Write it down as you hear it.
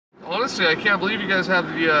Honestly, I can't believe you guys have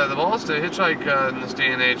the balls to hitchhike in this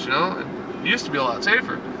day and age, you know? It used to be a lot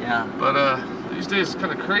safer. Yeah. But these days it's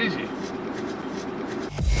kind of crazy.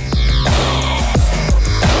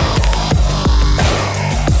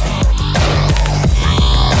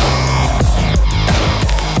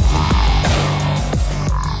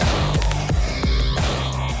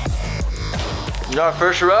 You know, our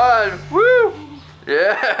first ride. Woo!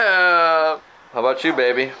 Yeah! How about you,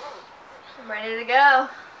 baby? I'm ready to go.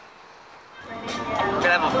 We're gonna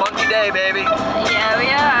have a funky day, baby. Yeah, we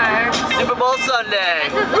are. Super Bowl Sunday.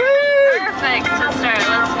 This is perfect to start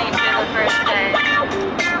listening to the first day.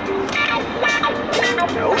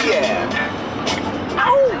 Oh yeah.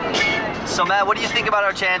 Ow! So Matt, what do you think about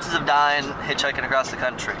our chances of dying hitchhiking across the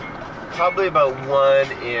country? Probably about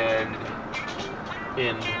one in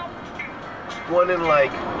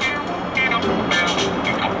like.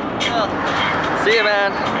 See you,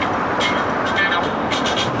 man.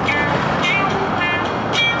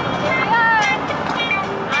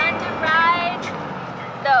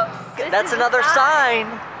 That's another sign.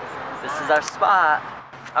 This is our spot.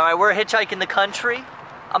 All right, we're hitchhiking the country.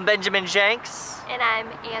 I'm Ben Jenks. And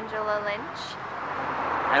I'm Angela Lynch.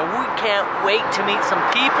 And we can't wait to meet some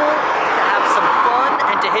people, to have some fun,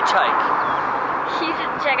 and to hitchhike. You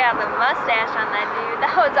should check out the mustache on that dude.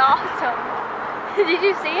 That was awesome. Did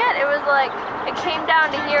you see it? It was like, it came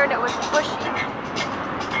down to here and it was bushy.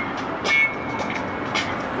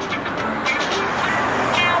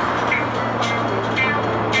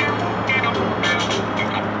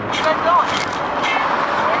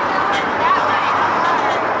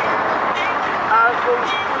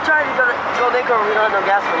 We're trying to go there where we don't have no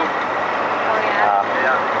gasoline. Oh yeah.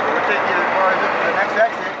 Yeah. We're taking you as far as the next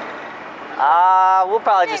exit. We'll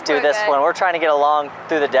probably just do this one. We're trying to get along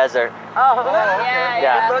through the desert. Oh, okay.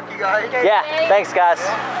 Yeah. Good luck, you guys. Okay, yeah, thanks guys.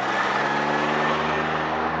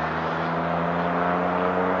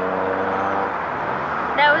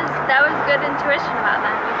 That was good intuition about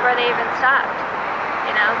them before they even stopped.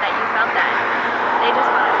 You know, that you felt that. They just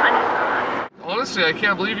wanted money from us. Honestly, I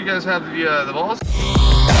can't believe you guys have the balls.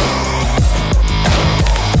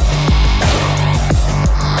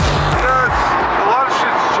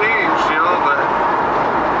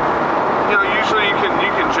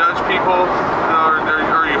 People,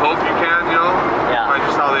 or you hope you can, you know, by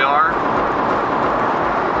just how they are.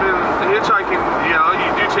 And hitchhiking, you know, you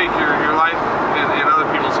do take your life in other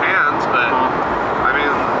people's hands, but I mean,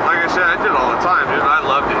 like I said, I did it all the time, dude. I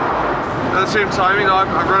loved it. At the same time, you know, I've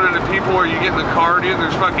run into people where you get in the car, dude, and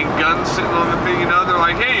there's fucking guns sitting on the thing, you know. They're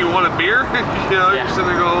like, hey, you want a beer? You know, you're sitting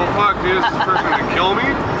there going, oh, fuck, dude, is this person gonna kill me?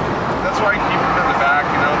 That's why I keep them in the back,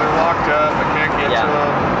 you know. They're locked up, I can't get to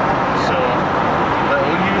them. So, but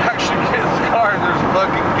when you actually get in the car and there's a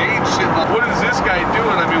fucking gauge sitting on, what is this guy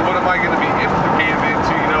doing? I mean, what am I going to be implicated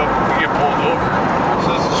into, you know, if we get pulled over?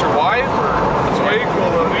 So is this your wife? Or it's way cool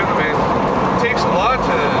though, dude. I mean, it takes a lot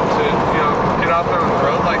to you know, get out there on the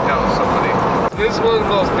road like that with somebody. This is one of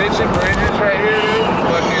the most bitching bridges right here, dude.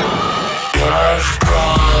 Fucking.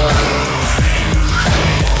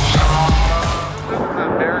 This is the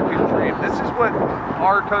American dream. This is what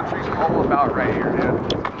our country's all about right here, dude.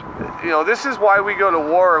 You know, this is why we go to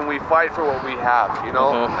war and we fight for what we have, you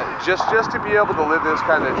know? Just to be able to live this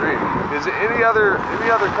kind of dream. Because any other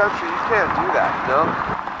country, you can't do that, you know?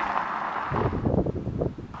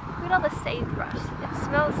 Look at all the sagebrush. It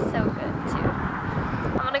smells so good too.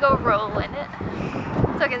 I'm gonna go roll in it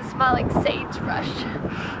so I can smell like sagebrush.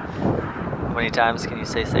 How many times can you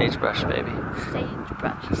say sagebrush, baby?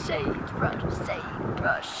 Sagebrush, sagebrush,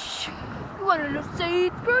 sagebrush. You want a little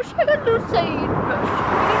sagebrush? I got a little sagebrush.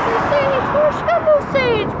 You need a little sagebrush? I got a little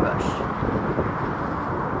sagebrush.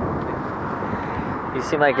 You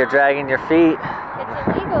seem like you're dragging your feet. It's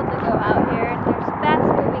illegal to go out here, and there's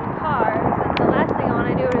fast-moving cars, and the last thing I want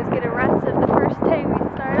to do is get arrested the first day we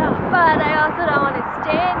start off. But I also don't want to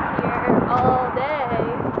stand here all day.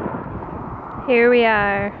 Here we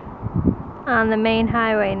are on the main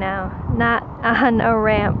highway now, not on a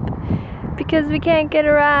ramp, because we can't get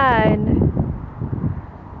a ride.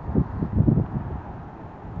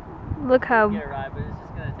 Look how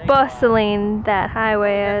bustling that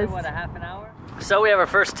highway is. What, a half an hour? So we have our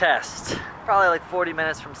first test, probably like 40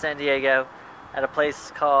 minutes from San Diego, at a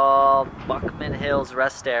place called Buckman Hills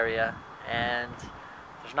Rest Area, and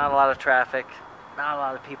there's not a lot of traffic, not a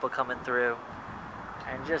lot of people coming through,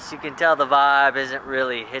 and just you can tell the vibe isn't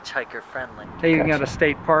really hitchhiker friendly. They even got a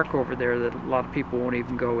state park over there that a lot of people won't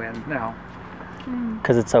even go in now.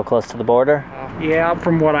 Because it's so close to the border? Yeah,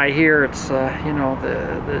 from what I hear, it's, you know,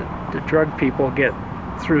 the drug people get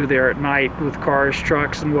through there at night with cars,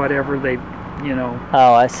 trucks, and whatever. They you know.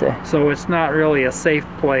 Oh, I see. So it's not really a safe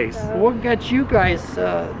place. What got you guys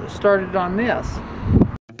started on this?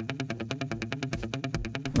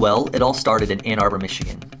 Well, it all started in Ann Arbor,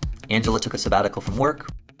 Michigan. Angela took a sabbatical from work,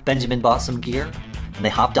 Benjamin bought some gear, and they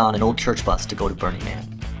hopped on an old church bus to go to Burning Man.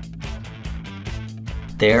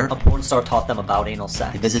 There, a porn star taught them about anal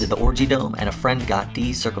sex. They visited the orgy dome, and a friend got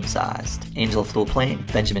decircumcised. Angela flew a plane,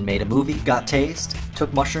 Benjamin made a movie, got tased,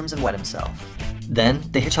 took mushrooms, and wet himself. Then,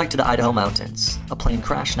 they hitchhiked to the Idaho mountains. A plane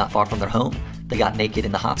crashed not far from their home. They got naked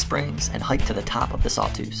in the hot springs and hiked to the top of the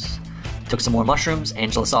Sawtooth. Took some more mushrooms,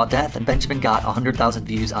 Angela saw death, and Benjamin got 100,000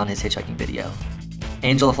 views on his hitchhiking video.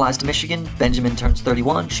 Angela flies to Michigan, Benjamin turns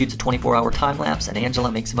 31, shoots a 24-hour time-lapse, and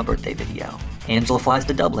Angela makes him a birthday video. Angela flies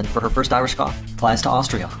to Dublin for her first Irish coffee, flies to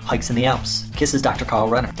Austria, hikes in the Alps, kisses Dr. Carl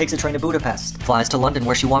Renner, takes a train to Budapest, flies to London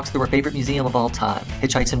where she walks through her favorite museum of all time,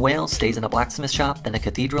 hitchhikes in Wales, stays in a blacksmith shop, then a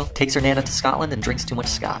cathedral, takes her nana to Scotland and drinks too much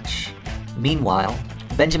scotch. Meanwhile,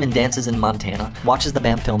 Benjamin dances in Montana, watches the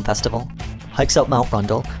Banff Film Festival, hikes up Mount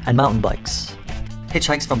Rundle, and mountain bikes.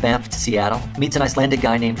 Hitchhikes from Banff to Seattle, meets an Icelandic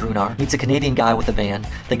guy named Runar, meets a Canadian guy with a van.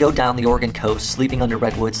 They go down the Oregon coast, sleeping under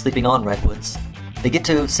redwoods, sleeping on redwoods. They get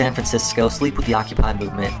to San Francisco, sleep with the Occupy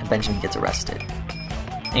movement, and Benjamin gets arrested.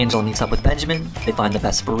 Angela meets up with Benjamin, they find the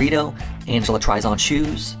best burrito, Angela tries on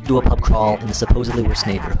shoes, do a pub crawl in the supposedly worst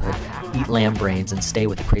neighborhood, eat lamb brains, and stay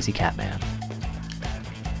with the crazy cat man.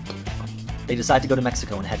 They decide to go to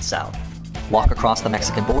Mexico and head south. Walk across the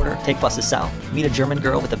Mexican border, take buses south, meet a German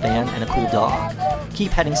girl with a van and a cool dog,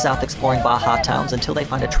 keep heading south exploring Baja towns until they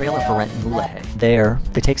find a trailer for rent in Lule. There,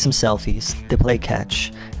 they take some selfies, they play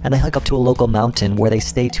catch, and they hike up to a local mountain where they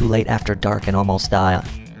stay too late after dark and almost die.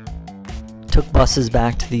 Took buses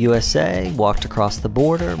back to the USA, walked across the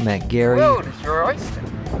border, met Gary, The world is your oyster.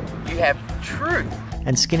 You have truth.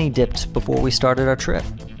 and skinny dipped before we started our trip.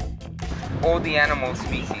 All the animal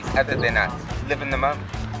species other than us live in the moment.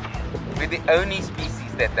 We're the only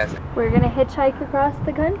species that doesn't. We're gonna hitchhike across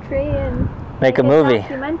the country and Make a movie.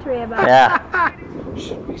 documentary about it. Yeah.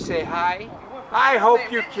 Should we say hi? I hope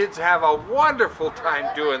you kids have a wonderful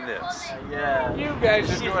time doing this. Yeah. You guys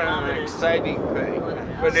are doing an exciting thing.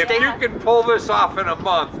 But if you can pull this off in a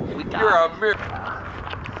month, you're a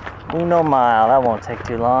miracle. Uno mile, that won't take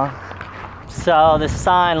too long. So the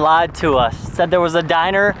sign lied to us. Said there was a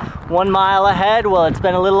diner 1 mile ahead. Well, it's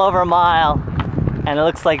been a little over a mile. And it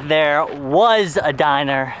looks like there was a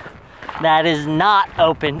diner that is not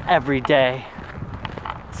open every day.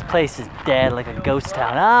 This place is dead, like a ghost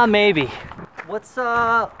town. Ah, maybe. What's,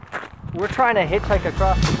 we're trying to hitchhike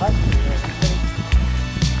across the country here.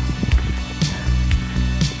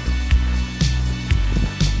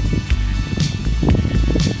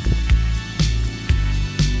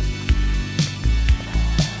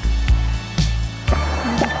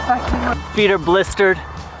 Feet are blistered.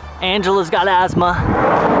 Angela's got asthma.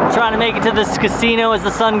 Trying to make it to this casino as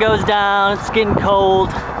the sun goes down. It's getting cold.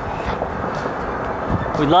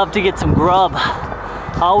 We'd love to get some grub.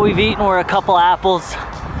 All we've eaten were a couple apples,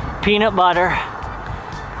 peanut butter,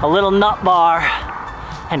 a little nut bar,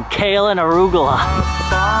 and kale and arugula.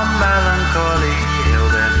 Up on Melancholy Hill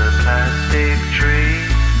there's a plastic tree.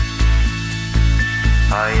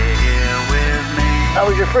 Are you here with me? That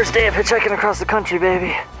was your first day of hitchhiking across the country,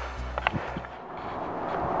 baby.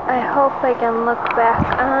 I hope I can look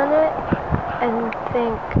back on it and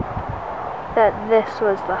think that this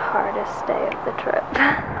was the hardest day of the trip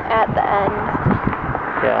at the end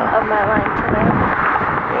of my line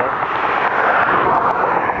today.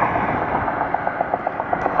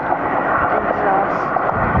 Exhausted.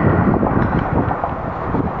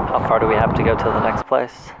 How far do we have to go to the next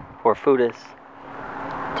place where food is?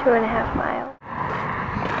 2.5 miles.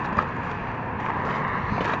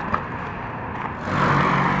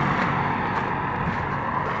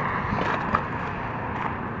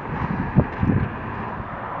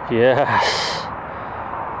 Yes,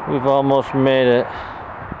 we've almost made it.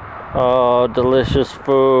 Oh, delicious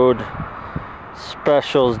food.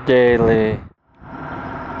 Specials daily.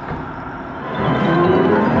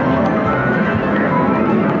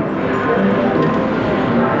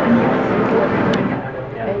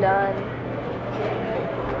 I'm done.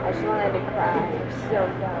 I just wanted to cry. I'm so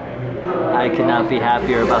done. I could not be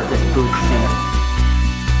happier about this food scene.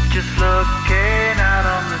 Just looking out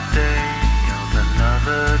on the day of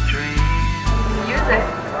another dream. Use it.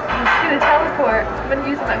 I'm just gonna teleport. I'm gonna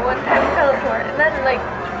use my one-time teleport. And then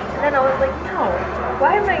I was like, no.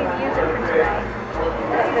 Why am I gonna use it for tonight?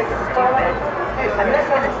 This is stupid. I'm just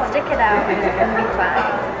gonna stick it out and it's gonna be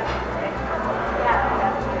fine.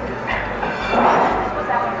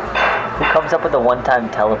 Who comes up with a one-time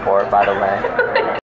teleport, by the way?